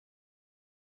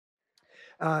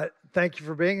Thank you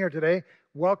for being here today.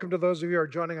 Welcome to those of you who are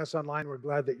joining us online. We're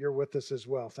glad that you're with us as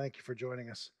well. Thank you for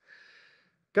joining us.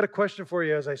 Got a question for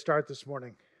you as I start this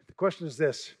morning. The question is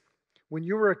this: when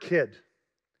you were a kid,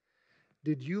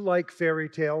 did you like fairy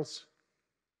tales?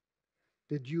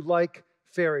 Did you like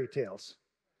fairy tales?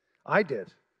 I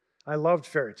did. I loved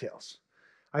fairy tales.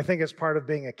 I think it's part of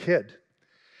being a kid.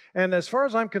 And as far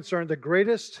as I'm concerned, the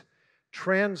greatest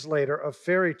translator of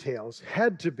fairy tales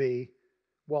had to be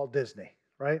Walt Disney,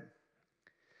 right?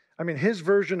 I mean, his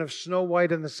version of Snow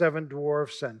White and the Seven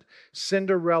Dwarfs and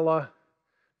Cinderella,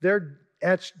 they're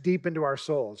etched deep into our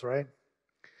souls, right?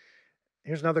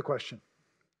 Here's another question.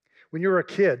 When you were a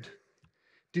kid,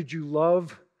 did you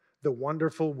love the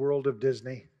wonderful world of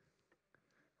Disney?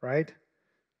 Right?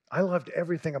 I loved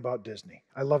everything about Disney.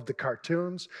 I loved the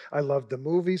cartoons. I loved the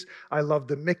movies. I loved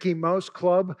the Mickey Mouse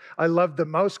Club. I loved the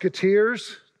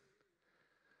Mouseketeers.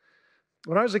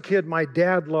 When I was a kid, my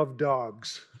dad loved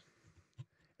dogs,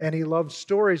 and he loved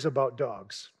stories about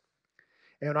dogs.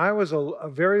 And when I was a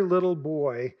very little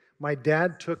boy, my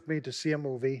dad took me to see a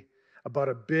movie about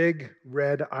a big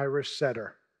red Irish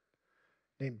setter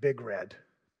named Big Red.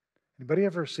 Anybody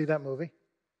ever see that movie?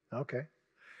 Okay.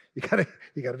 You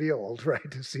gotta be old,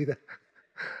 right, to see that.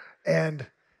 And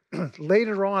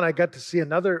later on, I got to see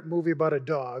another movie about a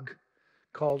dog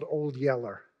called Old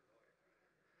Yeller.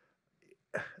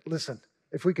 Listen,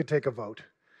 if we could take a vote,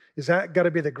 is that got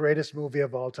to be the greatest movie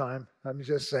of all time? I'm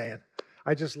just saying.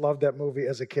 I just loved that movie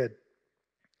as a kid.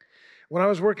 When I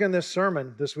was working on this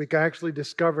sermon this week, I actually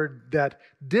discovered that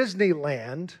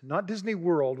Disneyland, not Disney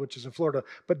World, which is in Florida,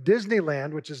 but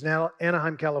Disneyland, which is now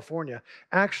Anaheim, California,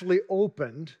 actually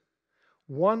opened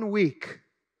 1 week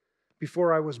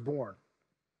before I was born.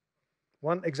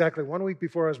 Exactly 1 week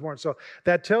before I was born. So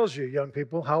that tells you, young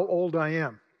people, how old I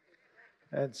am.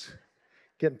 It's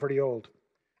getting pretty old.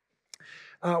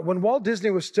 When Walt Disney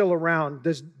was still around,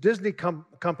 this Disney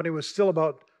company was still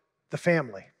about the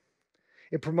family.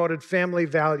 It promoted family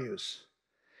values,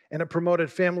 and it promoted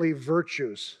family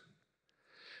virtues.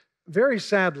 Very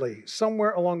sadly,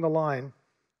 somewhere along the line,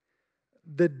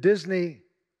 the Disney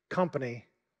company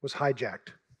was hijacked.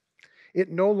 It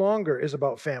no longer is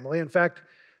about family. In fact,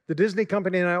 the Disney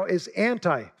company now is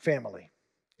anti-family.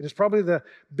 It is probably the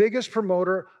biggest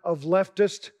promoter of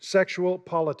leftist sexual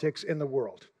politics in the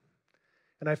world.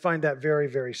 And I find that very,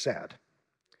 very sad.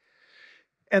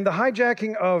 And the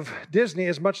hijacking of Disney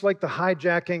is much like the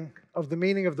hijacking of the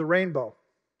meaning of the rainbow.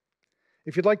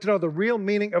 If you'd like to know the real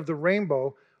meaning of the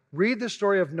rainbow, read the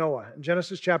story of Noah in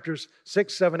Genesis chapters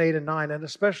 6, 7, 8, and 9, and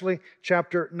especially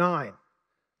chapter 9.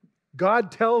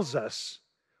 God tells us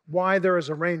why there is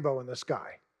a rainbow in the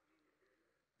sky.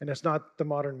 And it's not the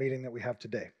modern meaning that we have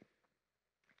today.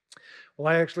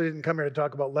 Well, I actually didn't come here to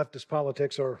talk about leftist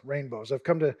politics or rainbows. I've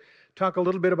come to talk a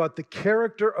little bit about the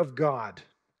character of God.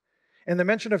 And the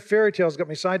mention of fairy tales got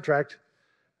me sidetracked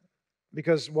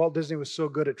because Walt Disney was so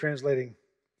good at translating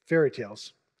fairy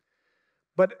tales.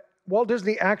 But Walt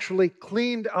Disney actually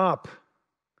cleaned up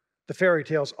the fairy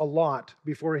tales a lot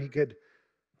before he could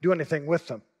do anything with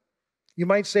them. You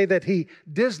might say that he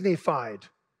Disneyfied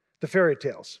the fairy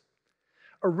tales.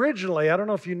 Originally, I don't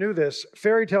know if you knew this,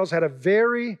 fairy tales had a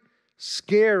very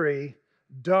scary,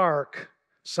 dark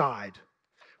side.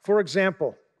 For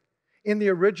example, in the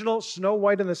original Snow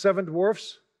White and the Seven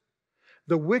Dwarfs,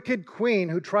 the wicked queen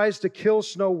who tries to kill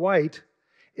Snow White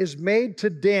is made to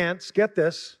dance, get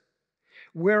this,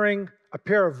 wearing a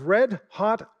pair of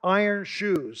red-hot iron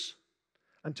shoes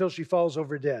until she falls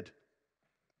over dead.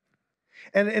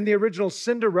 And in the original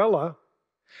Cinderella,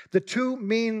 the two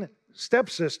mean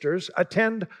stepsisters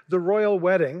attend the royal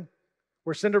wedding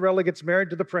where Cinderella gets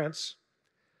married to the prince,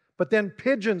 but then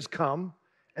pigeons come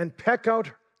and peck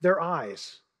out their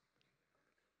eyes.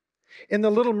 In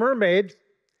The Little Mermaid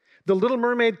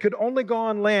could only go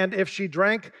on land if she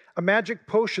drank a magic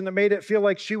potion that made it feel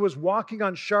like she was walking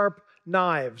on sharp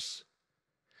knives.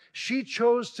 She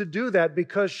chose to do that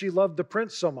because she loved the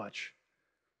prince so much.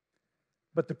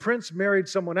 But the prince married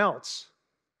someone else.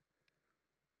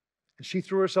 And she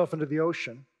threw herself into the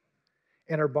ocean,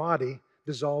 and her body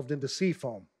dissolved into sea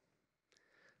foam.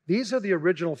 These are the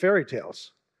original fairy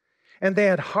tales. And they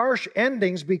had harsh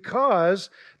endings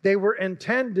because they were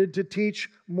intended to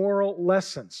teach moral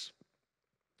lessons.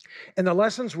 And the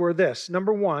lessons were this.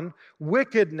 Number one,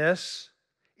 wickedness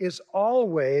is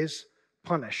always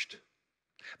punished.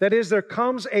 That is, there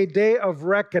comes a day of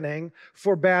reckoning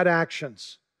for bad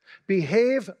actions.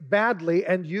 Behave badly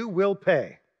and you will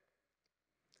pay.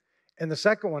 And the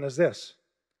second one is this.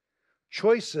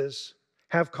 Choices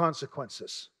have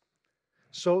consequences.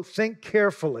 So think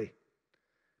carefully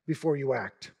before you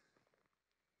act.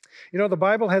 You know, the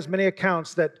Bible has many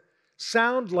accounts that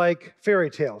sound like fairy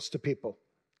tales to people,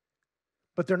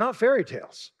 but they're not fairy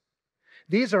tales.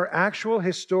 These are actual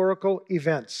historical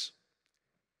events.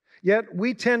 Yet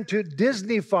we tend to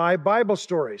Disneyfy Bible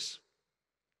stories.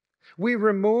 We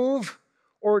remove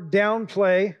or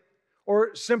downplay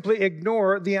or simply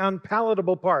ignore the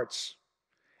unpalatable parts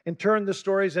and turn the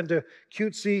stories into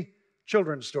cutesy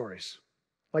children's stories,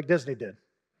 like Disney did.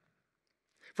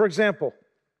 For example,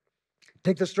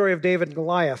 take the story of David and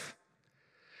Goliath.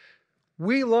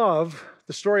 We love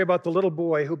the story about the little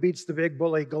boy who beats the big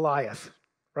bully Goliath,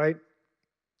 right?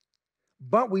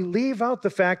 But we leave out the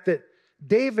fact that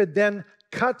David then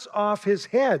cuts off his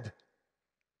head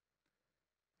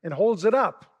and holds it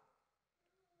up.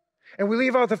 And we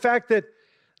leave out the fact that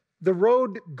the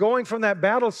road going from that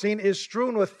battle scene is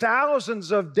strewn with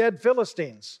thousands of dead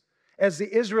Philistines as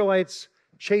the Israelites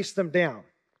chase them down.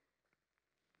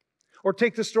 Or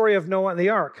take the story of Noah and the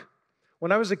ark.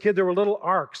 When I was a kid, there were little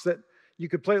arks that you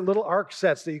could play, little ark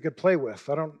sets that you could play with.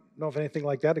 I don't know if anything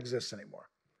like that exists anymore.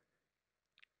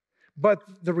 But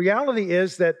the reality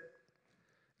is that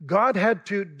God had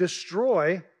to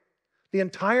destroy the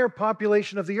entire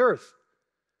population of the earth,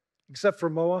 except for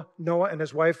Noah and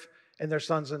his wife and their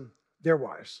sons and their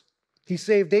wives. He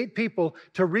saved 8 people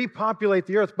to repopulate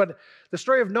the earth. But the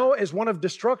story of Noah is one of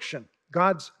destruction,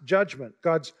 God's judgment,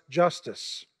 God's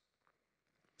justice.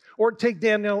 Or take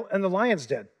Daniel and the lion's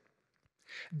den.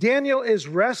 Daniel is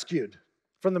rescued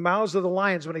from the mouths of the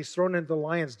lions when he's thrown into the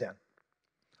lion's den.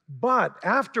 But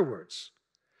afterwards,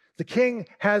 the king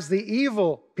has the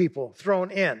evil people thrown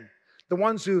in, the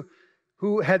ones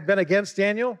who had been against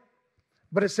Daniel.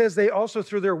 But it says they also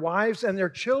threw their wives and their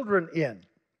children in,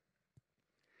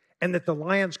 and that the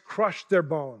lions crushed their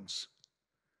bones.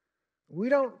 We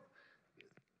don't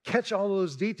catch all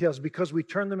those details because we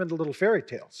turn them into little fairy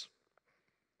tales.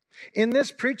 In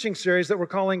this preaching series that we're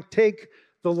calling Take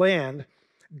the Land,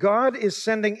 God is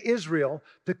sending Israel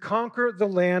to conquer the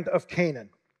land of Canaan.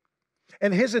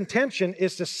 And his intention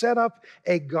is to set up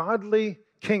a godly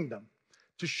kingdom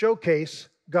to showcase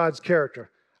God's character.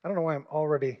 I don't know why I'm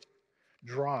already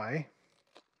dry,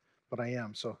 but I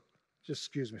am, so just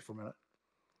excuse me for a minute.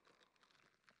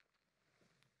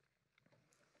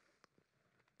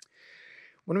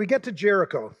 When we get to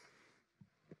Jericho,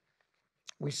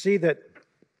 we see that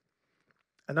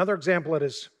another example that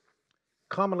is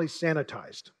commonly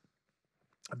sanitized,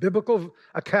 a biblical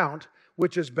account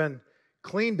which has been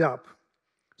cleaned up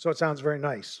so it sounds very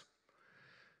nice.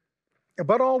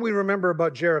 But all we remember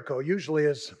about Jericho usually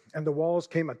is, and the walls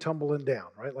came a-tumbling down,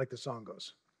 right, like the song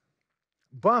goes.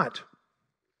 But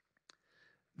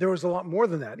there was a lot more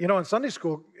than that. You know, in Sunday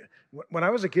school, when I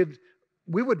was a kid,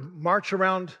 we would march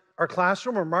around our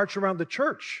classroom or march around the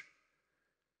church,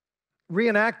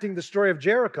 reenacting the story of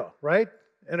Jericho, right?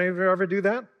 Any of you ever do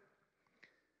that?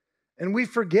 And we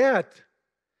forget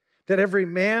that every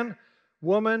man,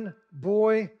 woman,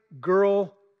 boy,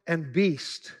 girl, and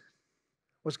beast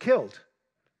was killed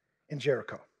in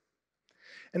Jericho.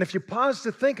 And if you pause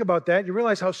to think about that, you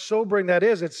realize how sobering that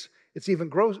is. It's even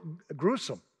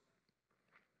gruesome.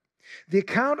 The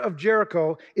account of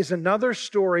Jericho is another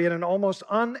story in an almost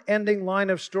unending line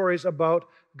of stories about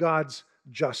God's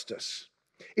justice.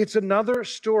 It's another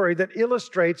story that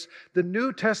illustrates the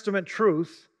New Testament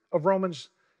truth of Romans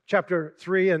chapter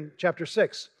 3 and chapter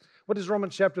 6. What does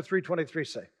Romans chapter 3:23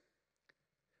 say?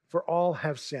 For all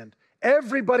have sinned.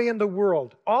 Everybody in the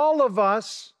world, all of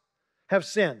us have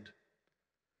sinned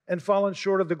and fallen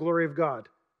short of the glory of God.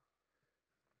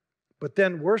 But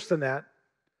then worse than that,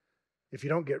 if you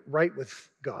don't get right with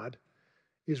God,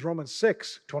 is Romans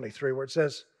 6:23, where it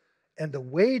says, and the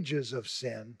wages of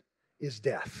sin is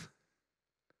death,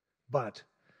 but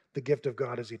the gift of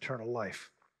God is eternal life.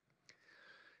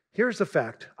 Here's the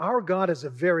fact. Our God is a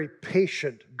very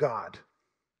patient God.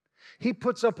 He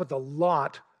puts up with a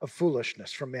lot of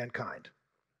foolishness from mankind.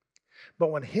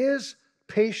 But when his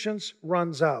patience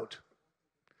runs out,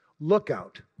 look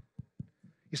out.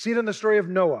 You see it in the story of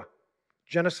Noah,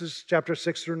 Genesis chapter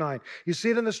 6 through 9. You see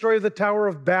it in the story of the Tower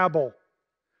of Babel,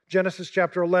 Genesis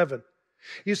chapter 11.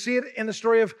 You see it in the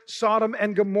story of Sodom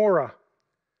and Gomorrah,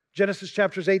 Genesis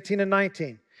chapters 18 and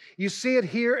 19. You see it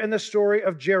here in the story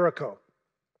of Jericho.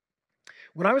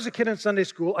 When I was a kid in Sunday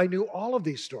school, I knew all of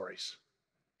these stories.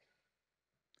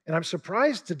 And I'm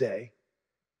surprised today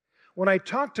when I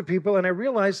talk to people and I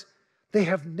realize they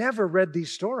have never read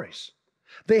these stories.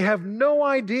 They have no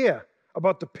idea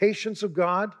about the patience of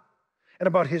God and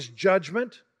about his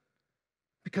judgment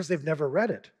because they've never read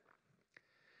it.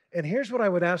 And here's what I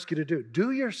would ask you to do.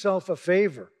 Do yourself a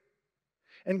favor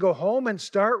and go home and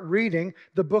start reading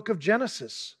the book of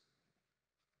Genesis.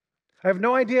 I have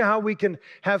no idea how we can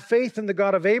have faith in the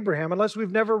God of Abraham unless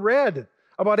we've never read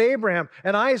about Abraham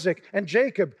and Isaac and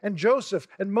Jacob and Joseph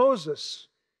and Moses.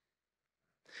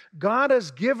 God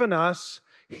has given us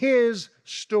His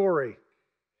story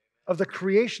of the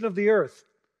creation of the earth.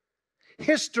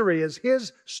 History is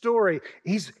His story.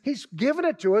 He's given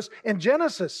it to us in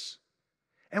Genesis.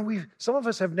 And some of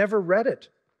us have never read it.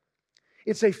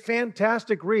 It's a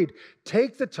fantastic read.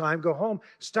 Take the time, go home,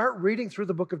 start reading through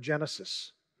the book of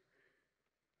Genesis.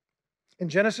 In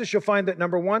Genesis, you'll find that,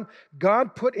 number one,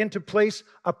 God put into place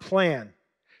a plan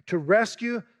to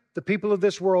rescue the people of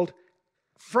this world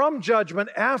from judgment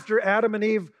after Adam and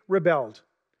Eve rebelled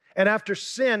and after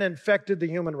sin infected the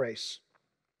human race.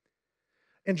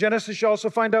 In Genesis, you also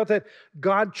find out that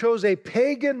God chose a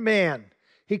pagan man.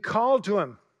 He called to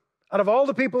him out of all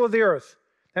the people of the earth.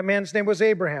 That man's name was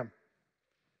Abraham.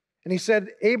 And he said,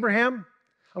 Abraham,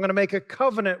 I'm going to make a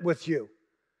covenant with you.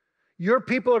 Your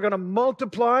people are going to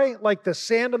multiply like the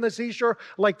sand on the seashore,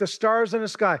 like the stars in the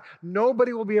sky.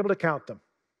 Nobody will be able to count them.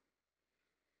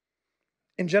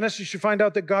 In Genesis, you find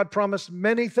out that God promised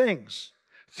many things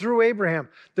through Abraham,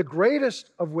 the greatest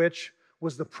of which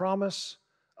was the promise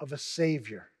of a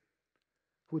Savior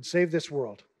who would save this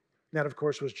world. And that, of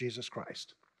course, was Jesus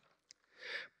Christ.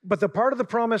 But the part of the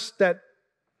promise that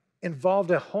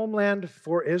involved a homeland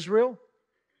for Israel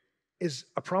is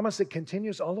a promise that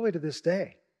continues all the way to this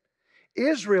day.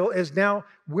 Israel is now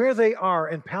where they are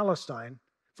in Palestine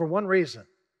for one reason.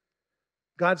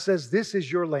 God says, this is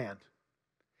your land,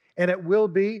 and it will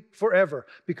be forever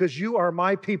because you are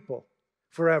my people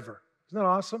forever. Isn't that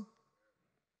awesome?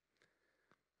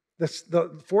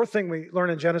 The fourth thing we learn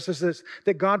in Genesis is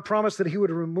that God promised that He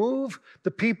would remove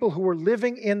the people who were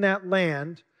living in that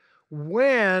land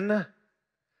when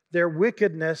their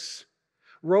wickedness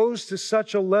rose to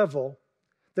such a level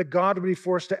that God would be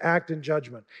forced to act in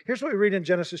judgment. Here's what we read in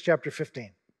Genesis chapter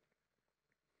 15.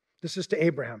 This is to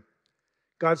Abraham.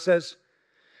 God says,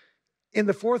 in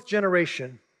the fourth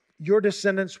generation, your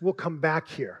descendants will come back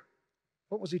here.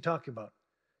 What was He talking about?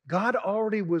 God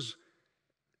already was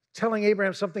telling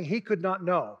Abraham something he could not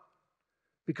know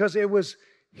because it was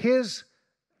his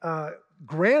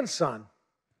grandson,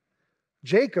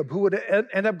 Jacob, who would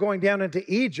end up going down into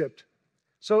Egypt.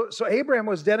 So Abraham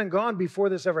was dead and gone before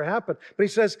this ever happened. But He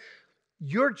says,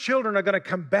 your children are going to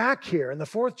come back here in the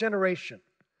fourth generation.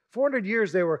 400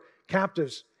 years they were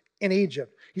captives in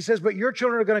Egypt. He says, but your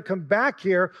children are going to come back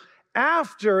here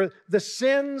after the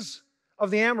sins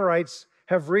of the Amorites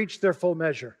have reached their full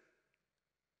measure.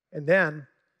 And then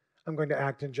I'm going to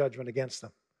act in judgment against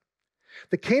them.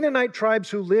 The Canaanite tribes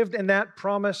who lived in that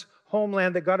promised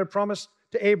homeland that God had promised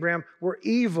to Abraham were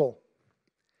evil.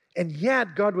 And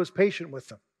yet, God was patient with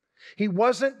them. He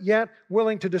wasn't yet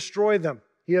willing to destroy them.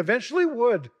 He eventually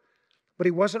would, but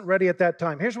He wasn't ready at that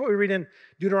time. Here's what we read in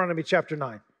Deuteronomy chapter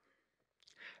 9.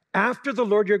 After the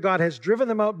Lord your God has driven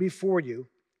them out before you,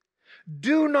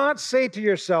 do not say to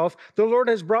yourself, the Lord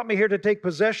has brought me here to take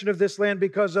possession of this land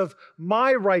because of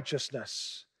my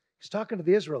righteousness. He's talking to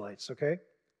the Israelites, okay?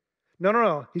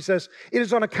 No. He says, it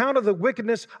is on account of the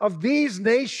wickedness of these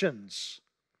nations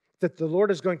that the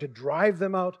Lord is going to drive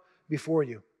them out before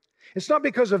you. It's not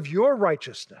because of your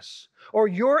righteousness or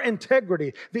your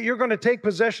integrity that you're going to take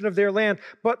possession of their land,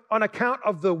 but on account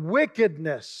of the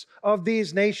wickedness of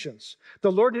these nations.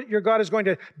 The Lord your God is going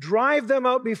to drive them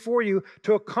out before you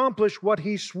to accomplish what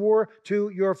He swore to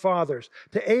your fathers,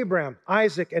 to Abraham,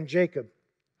 Isaac, and Jacob.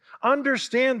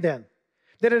 Understand then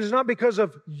that it is not because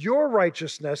of your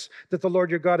righteousness that the Lord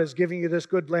your God is giving you this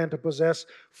good land to possess,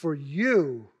 for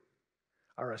you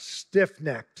are a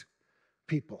stiff-necked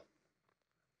people.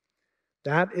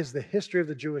 That is the history of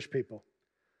the Jewish people.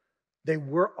 They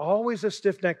were always a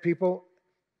stiff-necked people,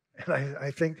 and I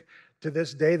think to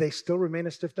this day they still remain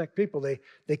a stiff-necked people.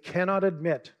 They cannot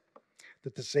admit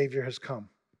that the Savior has come.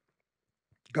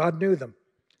 God knew them,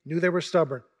 knew they were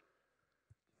stubborn.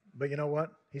 But you know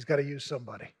what? He's got to use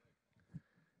somebody.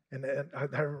 And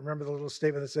I remember the little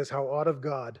statement that says, how odd of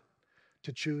God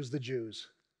to choose the Jews.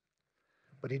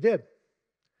 But He did.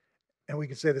 And we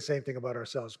can say the same thing about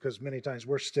ourselves because many times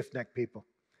we're stiff-necked people.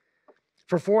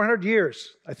 For 400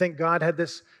 years, I think God had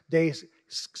this day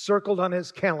circled on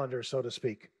His calendar, so to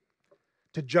speak,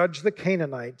 to judge the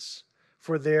Canaanites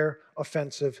for their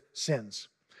offensive sins.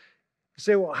 You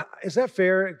say, well, is that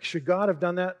fair? Should God have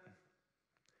done that?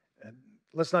 And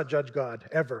let's not judge God,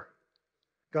 ever.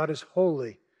 God is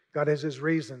holy. God has His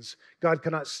reasons. God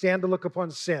cannot stand to look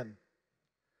upon sin.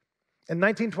 In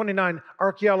 1929,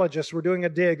 archaeologists were doing a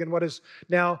dig in what is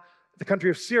now the country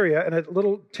of Syria in a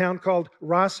little town called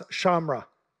Ras Shamra.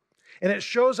 And it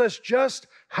shows us just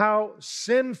how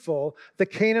sinful the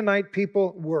Canaanite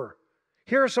people were.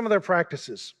 Here are some of their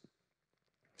practices.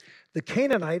 The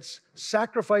Canaanites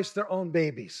sacrificed their own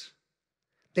babies.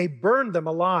 They burned them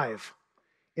alive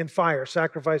in fire,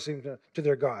 sacrificing to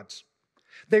their gods.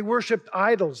 They worshiped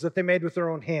idols that they made with their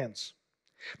own hands.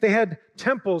 They had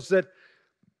temples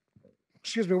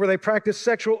where they practiced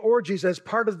sexual orgies as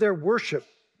part of their worship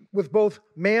with both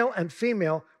male and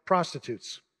female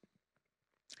prostitutes.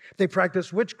 They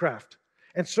practiced witchcraft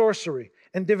and sorcery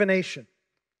and divination.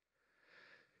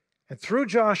 And through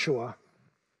Joshua,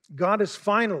 God is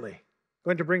finally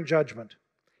going to bring judgment.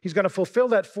 He's going to fulfill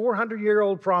that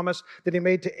 400-year-old promise that he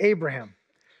made to Abraham.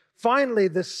 Finally,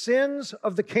 the sins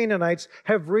of the Canaanites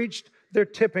have reached their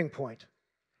tipping point,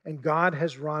 and God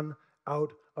has run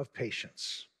out of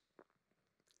patience.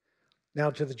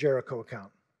 Now to the Jericho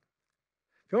account.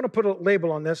 If you want to put a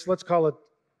label on this, let's call it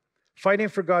Fighting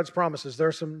for God's Promises. There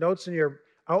are some notes in your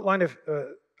outline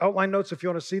notes if you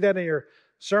want to see that in your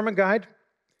sermon guide.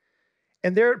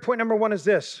 And there, point number 1 is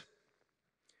this.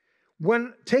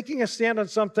 When taking a stand on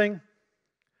something,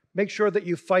 make sure that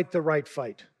you fight the right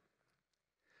fight.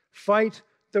 Fight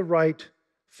the right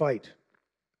fight.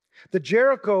 The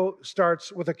Jericho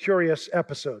starts with a curious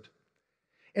episode.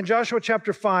 In Joshua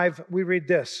chapter 5, we read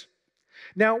this.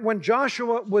 Now, when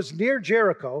Joshua was near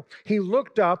Jericho, he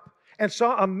looked up and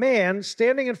saw a man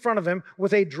standing in front of him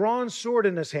with a drawn sword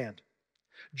in his hand.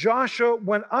 Joshua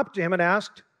went up to him and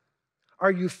asked,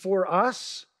 "Are you for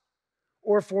us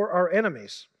or for our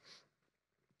enemies?"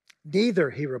 "Neither,"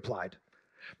 he replied,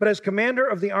 "but as commander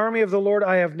of the army of the Lord,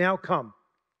 I have now come."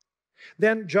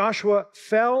 Then Joshua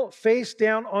fell face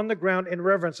down on the ground in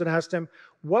reverence and asked him,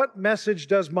 "What message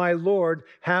does my Lord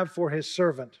have for his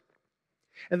servant?"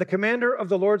 And the commander of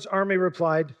the Lord's army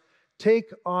replied,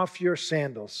 "Take off your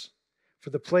sandals, for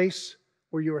the place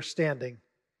where you are standing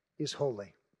is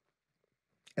holy."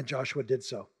 And Joshua did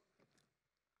so.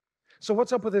 So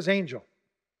what's up with this angel?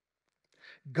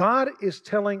 God is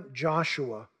telling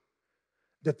Joshua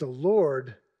that the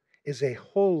Lord is a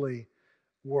holy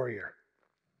warrior.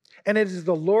 And it is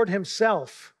the Lord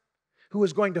himself who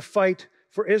is going to fight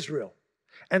for Israel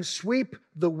and sweep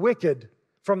the wicked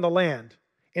from the land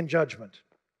in judgment.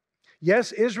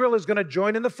 Yes, Israel is going to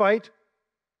join in the fight,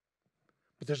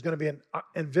 but there's going to be an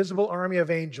invisible army of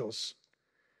angels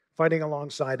fighting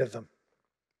alongside of them.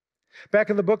 Back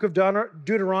in the book of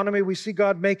Deuteronomy, we see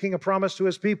God making a promise to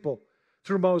his people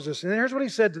through Moses. And here's what he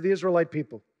said to the Israelite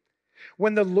people.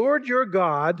 When the Lord your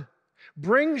God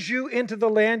brings you into the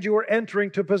land you are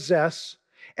entering to possess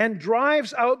and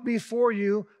drives out before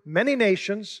you many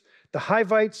nations, the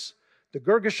Hivites, the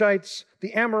Girgashites,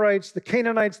 the Amorites, the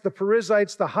Canaanites, the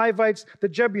Perizzites, the Hivites, the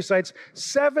Jebusites,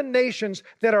 7 nations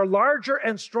that are larger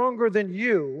and stronger than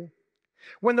you,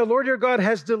 when the Lord your God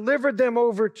has delivered them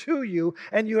over to you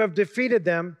and you have defeated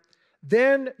them,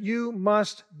 then you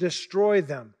must destroy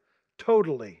them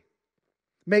totally.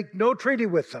 Make no treaty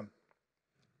with them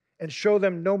and show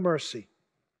them no mercy.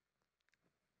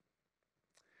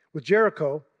 With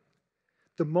Jericho,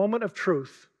 the moment of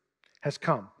truth has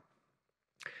come.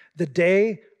 The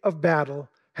day of battle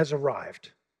has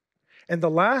arrived. And the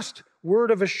last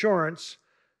word of assurance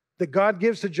that God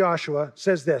gives to Joshua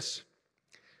says this: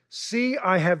 "See,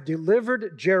 I have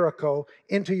delivered Jericho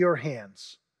into your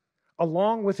hands,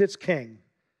 along with its king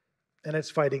and its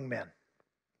fighting men."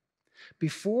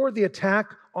 Before the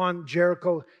attack on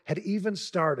Jericho had even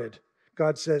started,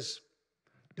 God says,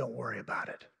 "Don't worry about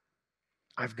it.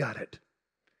 I've got it.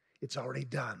 It's already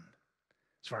done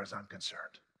as far as I'm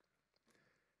concerned."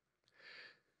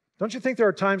 Don't you think there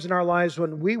are times in our lives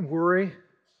when we worry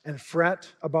and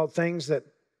fret about things that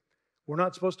we're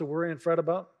not supposed to worry and fret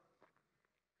about?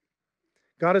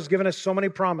 God has given us so many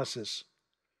promises,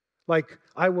 like,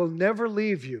 "I will never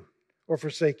leave you or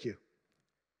forsake you."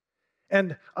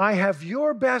 And "I have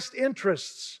your best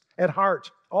interests at heart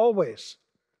always."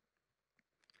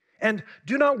 And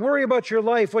 "Do not worry about your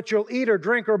life, what you'll eat or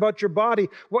drink, or about your body,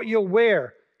 what you'll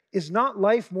wear. Is not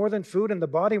life more than food and the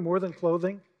body more than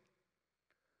clothing?"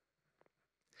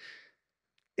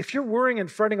 If you're worrying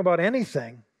and fretting about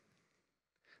anything,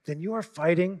 then you are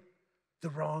fighting the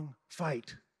wrong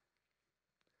fight.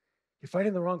 You're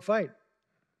fighting the wrong fight.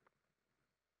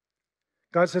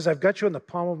 God says, "I've got you in the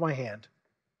palm of my hand."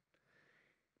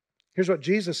 Here's what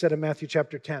Jesus said in Matthew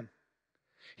chapter 10.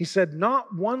 He said,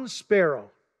 "Not one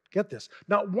sparrow," get this,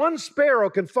 "not one sparrow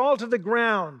can fall to the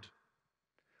ground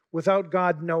without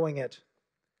God knowing it.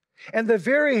 And the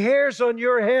very hairs on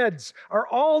your heads are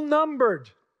all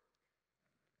numbered.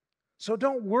 So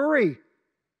don't worry.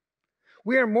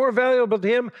 We are more valuable to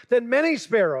him than many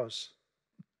sparrows."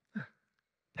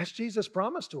 That's Jesus'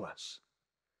 promise to us.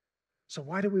 So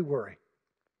why do we worry?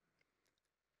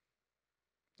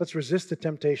 Let's resist the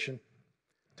temptation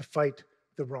to fight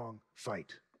the wrong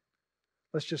fight.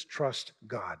 Let's just trust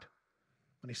God.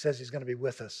 When he says he's going to be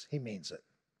with us, he means it.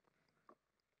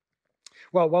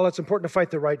 Well, while it's important to fight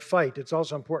the right fight, it's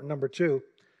also important, number 2,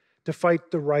 to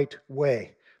fight the right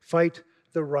way. Fight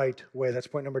the right way. That's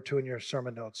point number 2 in your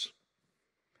sermon notes.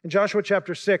 In Joshua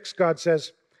chapter 6, God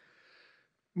says,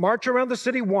 march around the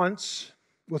city once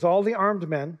with all the armed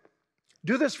men.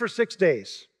 Do this for 6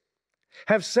 days.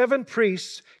 Have 7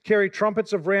 priests carry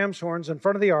trumpets of ram's horns in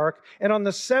front of the ark, and on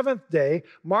the 7th day,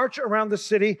 march around the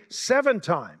city 7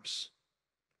 times,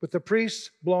 with the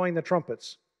priests blowing the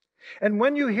trumpets. And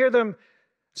when you hear them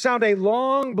sound a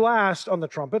long blast on the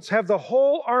trumpets, have the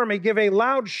whole army give a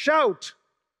loud shout,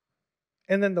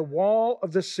 and then the wall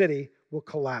of the city will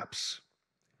collapse,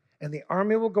 and the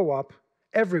army will go up,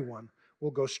 everyone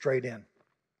will go straight in.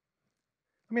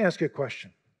 Let me ask you a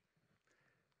question.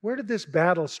 Where did this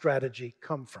battle strategy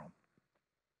come from?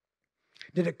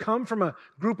 Did it come from a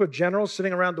group of generals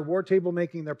sitting around the war table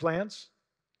making their plans?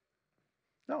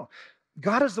 No.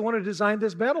 God is the one who designed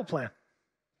this battle plan,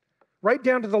 right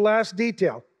down to the last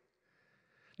detail.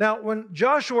 Now, when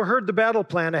Joshua heard the battle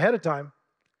plan ahead of time,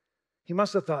 he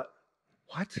must have thought,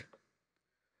 what?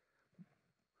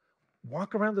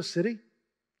 Walk around the city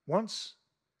once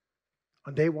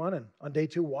on day 1, and on day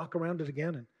 2, walk around it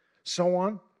again, and so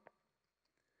on.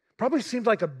 Probably seemed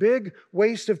like a big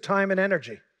waste of time and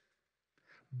energy.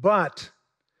 But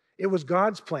it was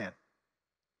God's plan.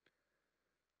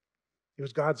 It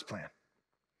was God's plan.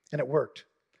 And it worked.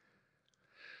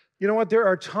 You know what? There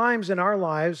are times in our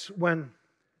lives when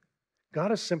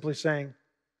God is simply saying,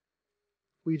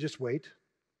 will you just wait?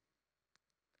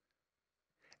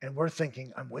 And we're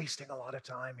thinking, I'm wasting a lot of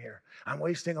time here. I'm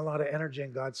wasting a lot of energy.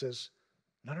 And God says,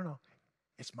 no.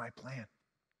 It's my plan.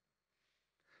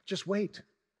 Just wait.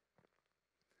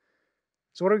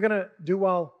 So what are we going to do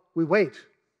while we wait?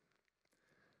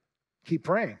 Keep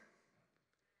praying.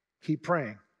 Keep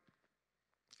praying.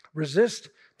 Resist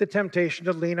the temptation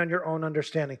to lean on your own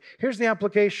understanding. Here's the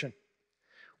application.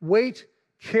 Wait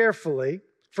carefully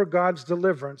for God's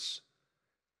deliverance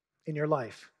in your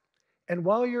life. And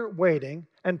while you're waiting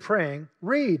and praying,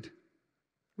 read.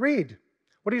 Read.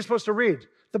 What are you supposed to read?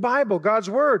 The Bible, God's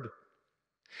Word.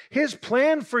 His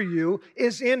plan for you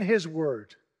is in His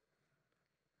Word.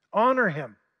 Honor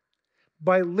Him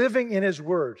by living in His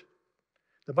Word.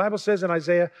 The Bible says in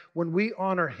Isaiah, when we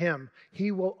honor Him,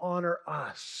 He will honor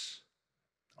us.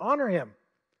 Honor Him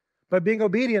by being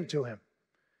obedient to Him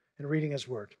and reading His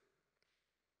Word.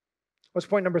 What's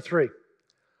point number 3?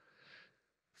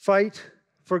 Fight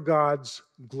for God's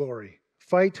glory.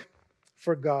 Fight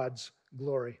for God's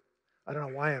glory. I don't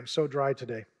know why I'm so dry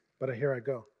today, but here I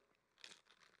go.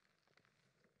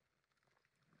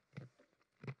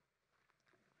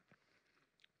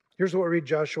 Here's what we read,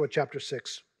 Joshua chapter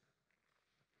 6.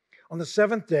 On the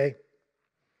 7th day,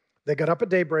 they got up at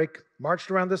daybreak, marched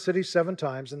around the city 7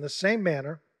 times in the same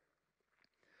manner,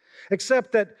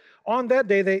 except that on that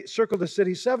day they circled the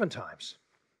city 7 times.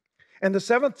 And the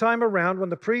 7th time around, when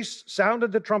the priests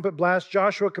sounded the trumpet blast,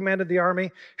 Joshua commanded the army,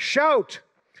 shout,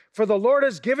 for the Lord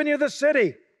has given you the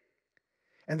city.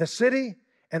 And the city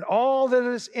and all that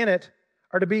is in it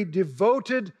are to be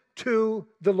devoted to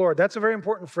the Lord. That's a very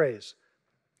important phrase.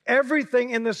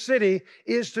 Everything in the city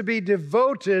is to be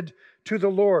devoted to the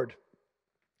Lord.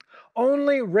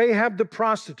 Only Rahab the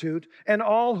prostitute and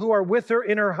all who are with her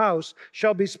in her house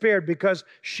shall be spared, because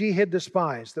she hid the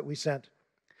spies that we sent.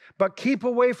 But keep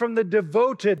away from the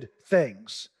devoted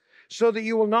things, so that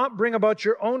you will not bring about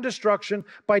your own destruction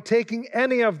by taking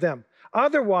any of them.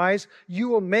 Otherwise, you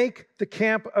will make the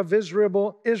camp of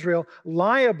Israel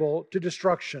liable to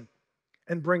destruction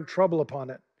and bring trouble upon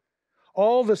it.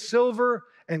 All the silver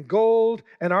and gold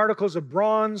and articles of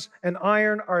bronze and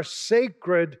iron are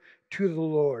sacred to the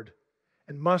Lord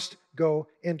and must go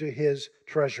into His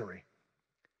treasury.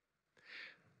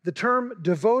 The term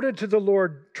devoted to the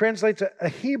Lord translates a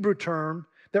Hebrew term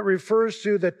that refers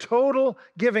to the total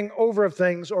giving over of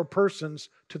things or persons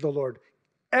to the Lord.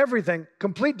 Everything,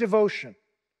 complete devotion.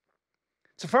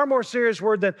 It's a far more serious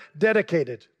word than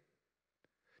dedicated.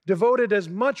 Devoted is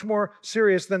much more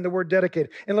serious than the word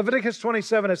dedicated. In Leviticus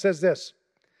 27, it says this,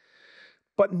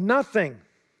 but nothing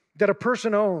that a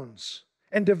person owns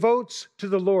and devotes to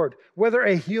the Lord, whether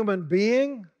a human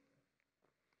being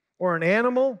or an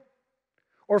animal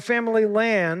or family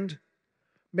land,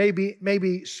 may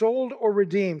be sold or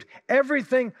redeemed.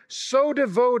 Everything so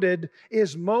devoted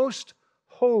is most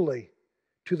holy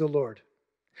to the Lord.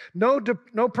 No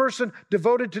person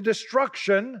devoted to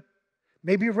destruction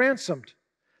may be ransomed.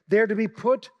 They are to be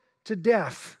put to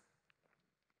death.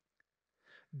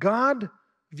 God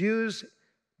views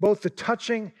both the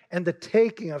touching and the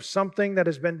taking of something that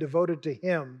has been devoted to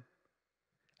him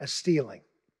as stealing.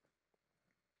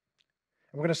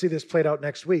 And we're going to see this played out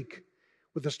next week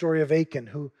with the story of Achan,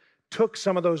 who took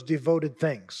some of those devoted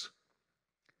things.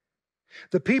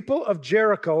 The people of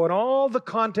Jericho and all the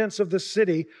contents of the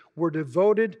city were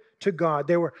devoted to God.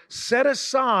 They were set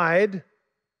aside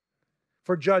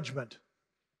for judgment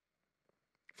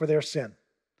for their sin.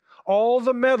 All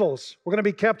the metals were going to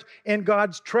be kept in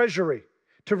God's treasury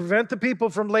to prevent the people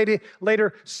from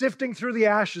later sifting through the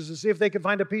ashes to see if they could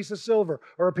find a piece of silver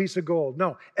or a piece of gold.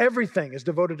 No, everything is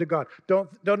devoted to God.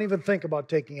 Don't even think about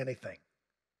taking anything.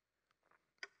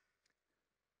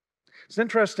 It's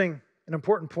interesting, an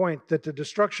important point, that the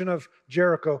destruction of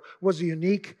Jericho was a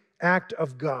unique act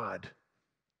of God,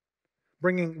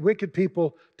 bringing wicked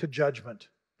people to judgment.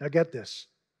 Now get this.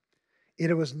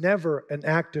 It was never an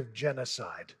act of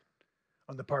genocide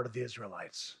on the part of the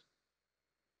Israelites.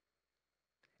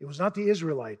 It was not the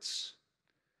Israelites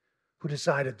who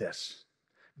decided this.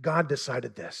 God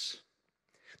decided this.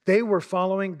 They were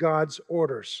following God's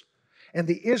orders, and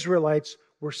the Israelites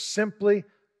were simply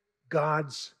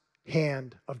God's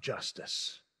hand of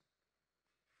justice.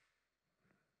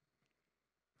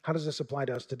 How does this apply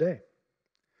to us today?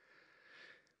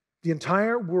 The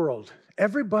entire world,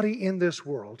 everybody in this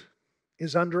world,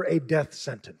 is under a death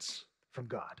sentence from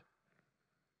God.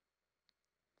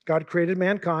 God created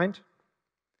mankind,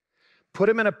 put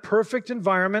him in a perfect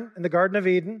environment in the Garden of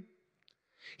Eden.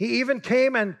 He even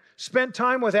came and spent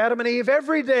time with Adam and Eve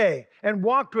every day and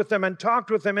walked with them and talked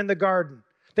with them in the garden.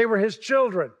 They were his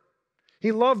children.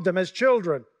 He loved them as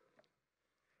children.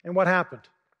 And what happened?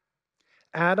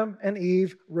 Adam and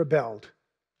Eve rebelled.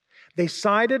 They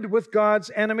sided with God's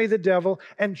enemy, the devil,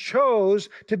 and chose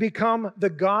to become the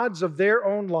gods of their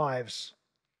own lives.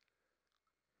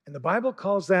 And the Bible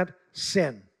calls that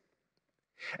sin.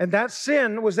 And that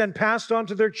sin was then passed on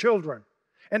to their children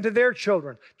and to their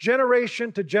children,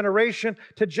 generation to generation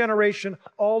to generation,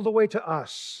 all the way to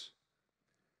us.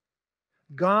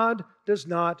 God does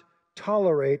not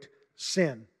tolerate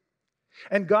sin.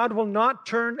 And God will not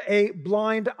turn a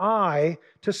blind eye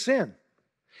to sin.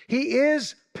 He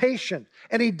is patient,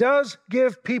 and he does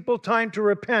give people time to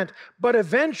repent, but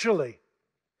eventually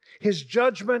his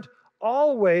judgment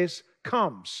always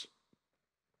comes.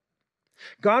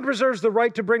 God reserves the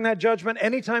right to bring that judgment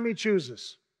anytime he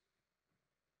chooses.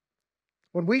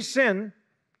 When we sin,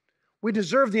 we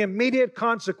deserve the immediate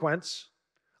consequence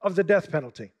of the death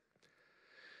penalty.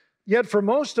 Yet for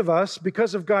most of us,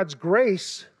 because of God's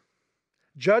grace,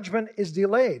 judgment is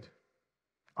delayed,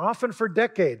 often for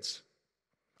decades,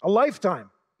 a lifetime.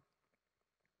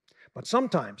 But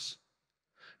sometimes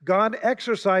God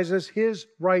exercises his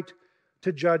right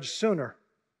to judge sooner,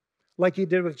 like he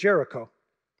did with Jericho.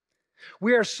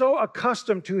 We are so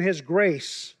accustomed to his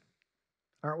grace,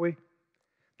 aren't we,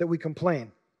 that we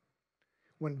complain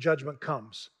when judgment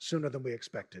comes sooner than we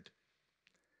expected.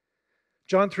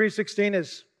 John 3:16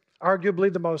 is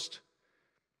arguably the most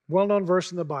well-known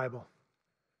verse in the Bible.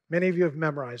 Many of you have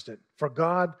memorized it. For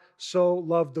God so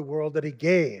loved the world that he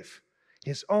gave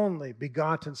his only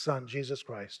begotten Son, Jesus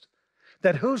Christ,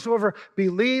 that whosoever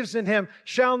believes in him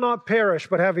shall not perish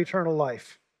but have eternal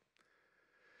life.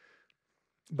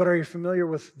 But are you familiar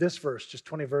with this verse, just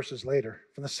 20 verses later?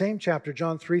 From the same chapter,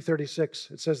 John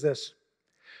 3:36, it says this: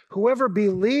 whoever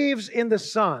believes in the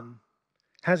Son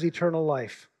has eternal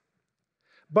life,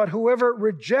 but whoever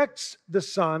rejects the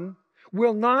Son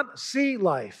will not see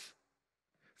life,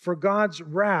 for God's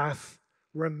wrath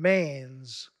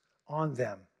remains on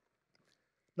them.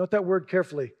 Note that word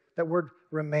carefully, that word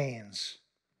remains.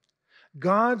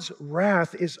 God's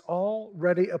wrath is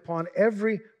already upon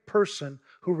every person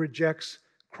who rejects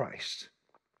Christ.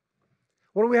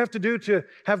 What do we have to do to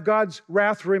have God's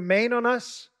wrath remain on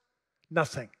us?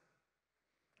 Nothing.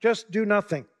 Just do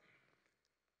nothing.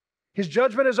 His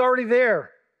judgment is already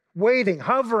there, waiting,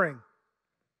 hovering,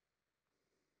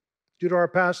 due to our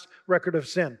past record of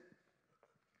sin.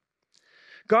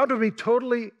 God would be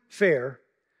totally fair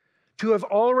to have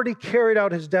already carried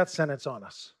out his death sentence on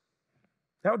us.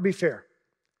 That would be fair.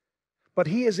 But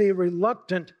he is a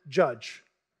reluctant judge.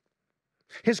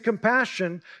 His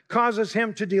compassion causes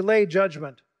him to delay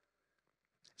judgment.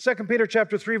 2 Peter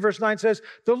chapter 3, verse 9 says,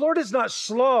 the Lord is not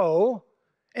slow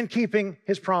in keeping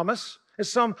his promise,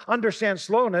 as some understand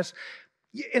slowness.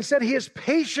 Instead, he is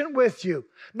patient with you,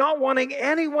 not wanting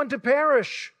anyone to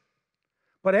perish,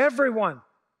 but everyone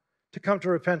to come to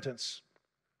repentance.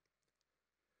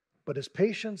 But his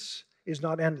patience is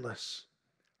not endless.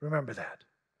 Remember that.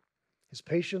 His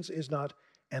patience is not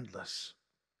endless.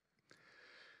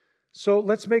 So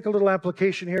let's make a little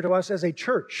application here to us as a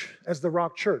church, as the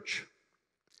Rock Church.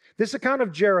 This account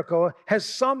of Jericho has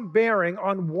some bearing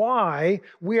on why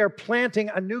we are planting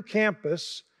a new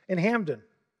campus in Hamden.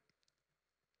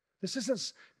 This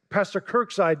isn't Pastor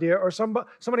Kirk's idea or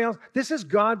somebody else. This is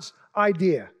God's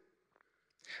idea.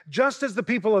 Just as the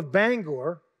people of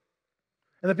Bangor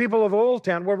and the people of Old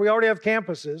Town, where we already have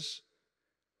campuses,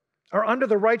 are under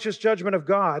the righteous judgment of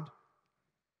God,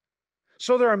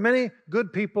 so there are many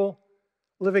good people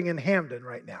living in Hamden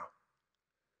right now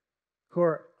who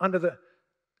are under the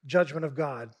judgment of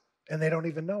God, and they don't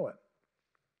even know it.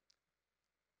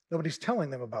 Nobody's telling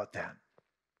them about that.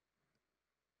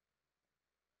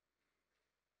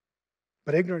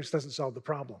 But ignorance doesn't solve the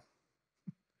problem.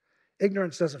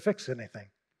 Ignorance doesn't fix anything.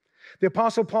 The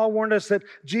Apostle Paul warned us that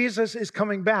Jesus is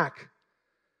coming back.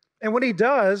 And when he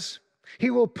does, he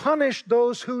will punish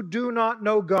those who do not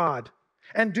know God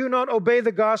and do not obey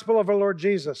the gospel of our Lord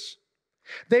Jesus.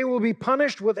 They will be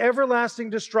punished with everlasting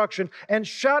destruction and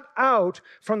shut out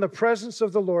from the presence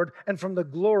of the Lord and from the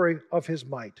glory of his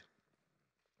might.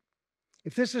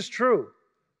 If this is true,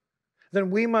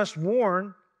 then we must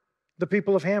warn the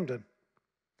people of Hamden.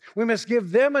 We must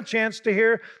give them a chance to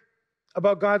hear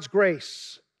about God's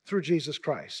grace through Jesus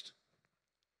Christ.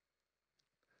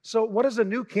 So what is a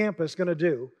new campus going to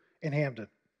do in Hamden?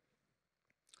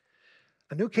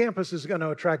 A new campus is going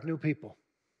to attract new people.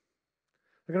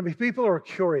 There are going to be people who are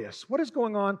curious. What is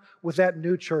going on with that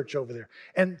new church over there?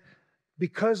 And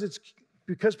because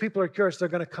people are curious, they're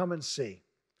going to come and see.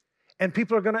 And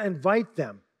people are going to invite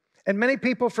them. And many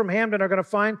people from Hamden are going to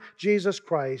find Jesus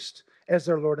Christ as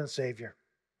their Lord and Savior.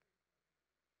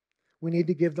 We need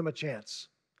to give them a chance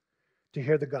to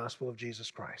hear the gospel of Jesus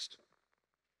Christ.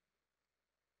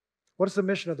 What is the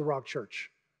mission of the Rock Church?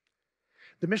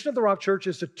 The mission of the Rock Church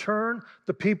is to turn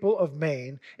the people of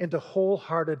Maine into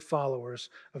wholehearted followers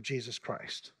of Jesus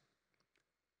Christ.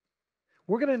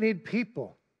 We're going to need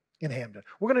people in Hamden.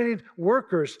 We're going to need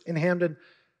workers in Hamden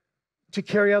to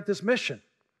carry out this mission,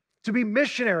 to be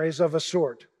missionaries of a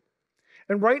sort.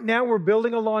 And right now we're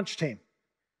building a launch team,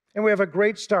 and we have a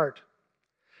great start.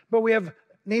 But we have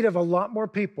need of a lot more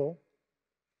people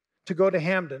to go to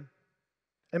Hamden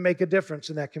and make a difference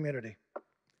in that community.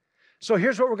 So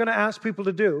here's what we're going to ask people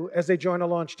to do as they join a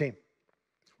launch team.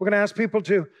 We're going to ask people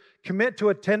to commit to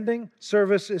attending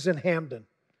services in Hamden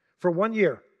for 1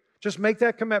 year. Just make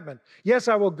that commitment. Yes,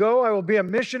 I will go. I will be a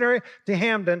missionary to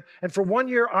Hamden. And for 1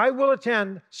 year, I will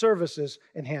attend services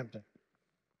in Hamden.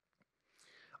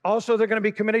 Also, they're going to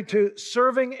be committed to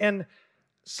serving in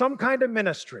some kind of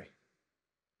ministry.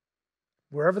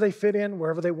 Wherever they fit in,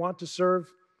 wherever they want to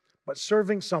serve, but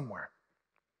serving somewhere.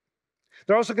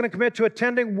 They're also going to commit to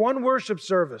attending one worship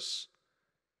service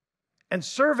and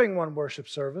serving one worship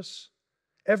service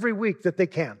every week that they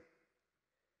can.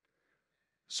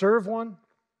 Serve one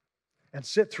and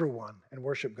sit through one and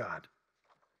worship God.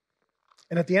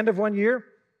 And at the end of 1 year,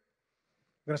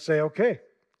 we're going to say, okay,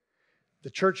 the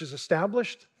church is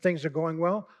established, things are going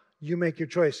well, you make your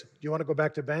choice. Do you want to go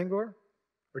back to Bangor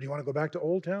or do you want to go back to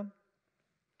Old Town?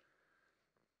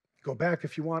 Go back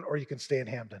if you want, or you can stay in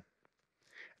Hamden.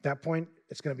 At that point,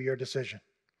 it's going to be your decision.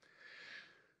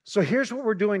 So here's what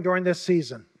we're doing during this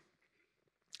season.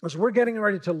 As we're getting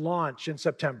ready to launch in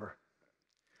September,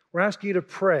 we're asking you to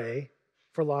pray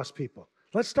for lost people.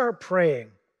 Let's start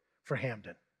praying for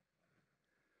Hamden.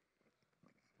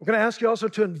 We're going to ask you also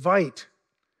to invite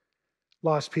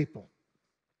lost people.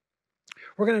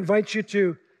 We're going to invite you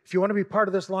to, if you want to be part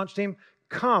of this launch team,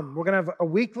 come. We're going to have a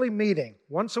weekly meeting,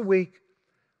 once a week,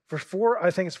 for 4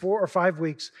 or 5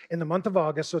 weeks in the month of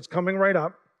August, so it's coming right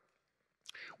up,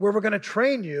 where we're going to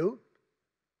train you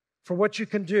for what you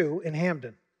can do in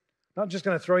Hamden. Not just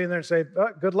going to throw you in there and say,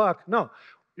 good luck. No,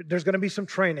 there's going to be some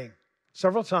training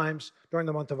several times during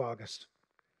the month of August.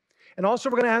 And also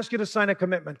we're going to ask you to sign a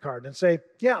commitment card and say,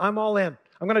 yeah, I'm all in.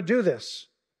 I'm going to do this.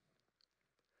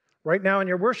 Right now in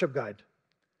your worship guide,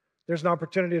 there's an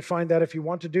opportunity to find that if you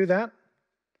want to do that.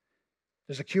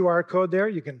 There's a QR code there.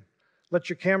 You can let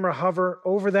your camera hover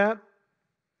over that,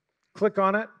 click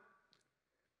on it,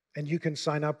 and you can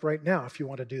sign up right now if you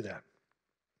want to do that.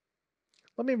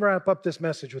 Let me wrap up this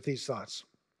message with these thoughts.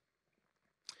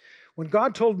 When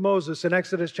God told Moses in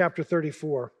Exodus chapter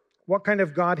 34 what kind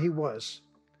of God he was,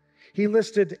 he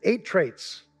listed 8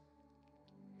 traits.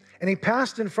 And he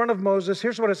passed in front of Moses.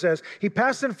 Here's what it says. He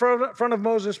passed in front of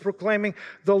Moses proclaiming,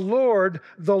 the Lord,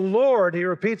 he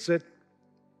repeats it,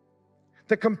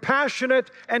 the compassionate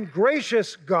and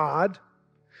gracious God,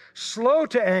 slow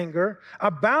to anger,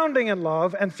 abounding in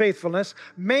love and faithfulness,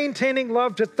 maintaining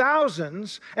love to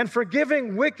thousands, and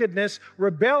forgiving wickedness,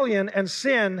 rebellion, and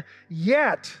sin,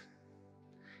 yet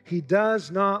he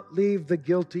does not leave the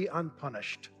guilty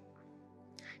unpunished.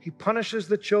 He punishes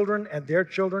the children and their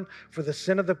children for the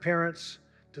sin of the parents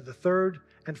to the third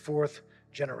and fourth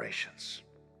generations.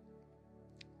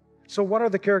 So what are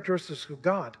the characteristics of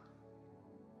God?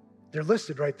 They're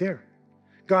listed right there.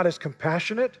 God is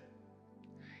compassionate.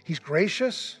 He's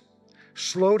gracious,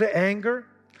 slow to anger,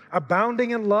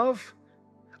 abounding in love,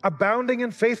 abounding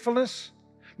in faithfulness,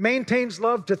 maintains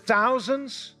love to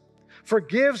thousands,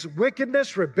 forgives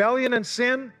wickedness, rebellion, and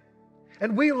sin.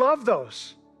 And we love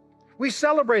those. We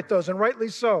celebrate those, and rightly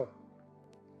so.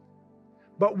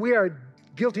 But we are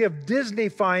guilty of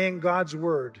Disneyfying God's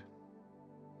word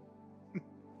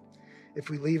if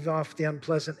we leave off the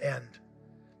unpleasant end.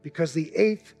 Because the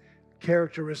eighth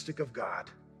characteristic of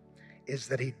God is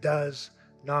that he does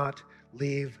not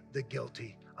leave the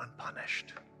guilty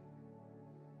unpunished.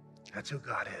 That's who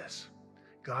God is.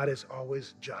 God is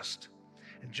always just.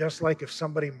 And just like if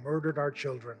somebody murdered our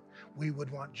children, we would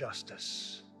want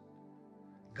justice.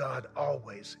 God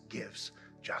always gives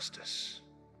justice.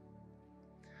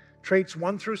 Traits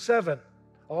 1 through 7,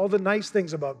 all the nice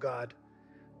things about God,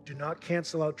 do not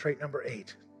cancel out trait number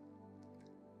 8.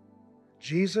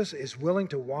 Jesus is willing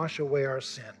to wash away our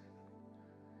sin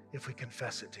if we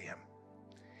confess it to him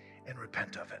and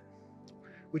repent of it.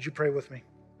 Would you pray with me?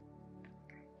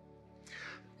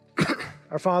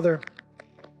 Our Father,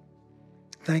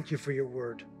 thank you for your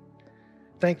word.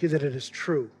 Thank you that it is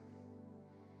true.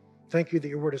 Thank you that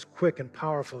your word is quick and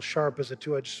powerful, sharp as a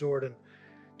two-edged sword, and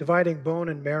dividing bone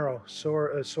and marrow,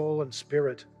 soul and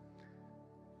spirit.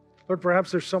 Lord,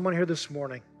 perhaps there's someone here this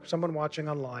morning, someone watching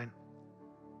online,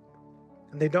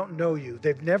 and they don't know you.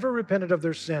 They've never repented of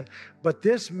their sin. But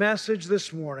this message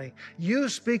this morning, you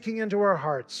speaking into our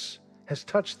hearts, has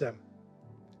touched them.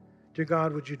 Dear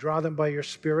God, would you draw them by your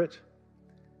Spirit?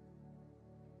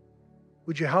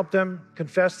 Would you help them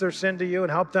confess their sin to you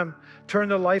and help them turn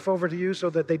their life over to you so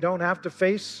that they don't have to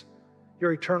face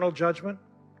your eternal judgment?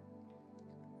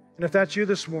 And if that's you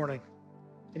this morning,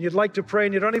 and you'd like to pray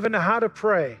and you don't even know how to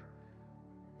pray,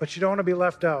 but you don't want to be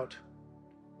left out,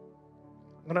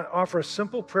 I'm going to offer a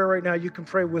simple prayer right now. You can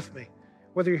pray with me.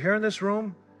 Whether you're here in this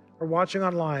room or watching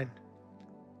online,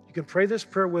 you can pray this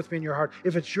prayer with me in your heart.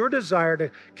 If it's your desire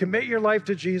to commit your life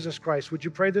to Jesus Christ, would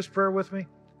you pray this prayer with me?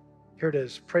 Here it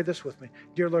is. Pray this with me.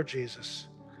 Dear Lord Jesus,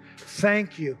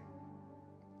 thank you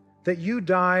that you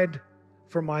died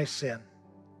for my sin.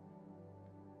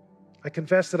 I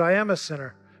confess that I am a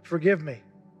sinner. Forgive me.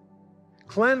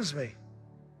 Cleanse me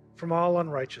from all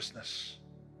unrighteousness.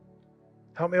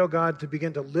 Help me, oh God, to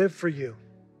begin to live for you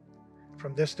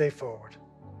from this day forward.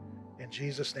 In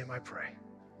Jesus' name I pray.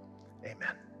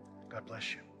 Amen. God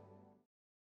bless you.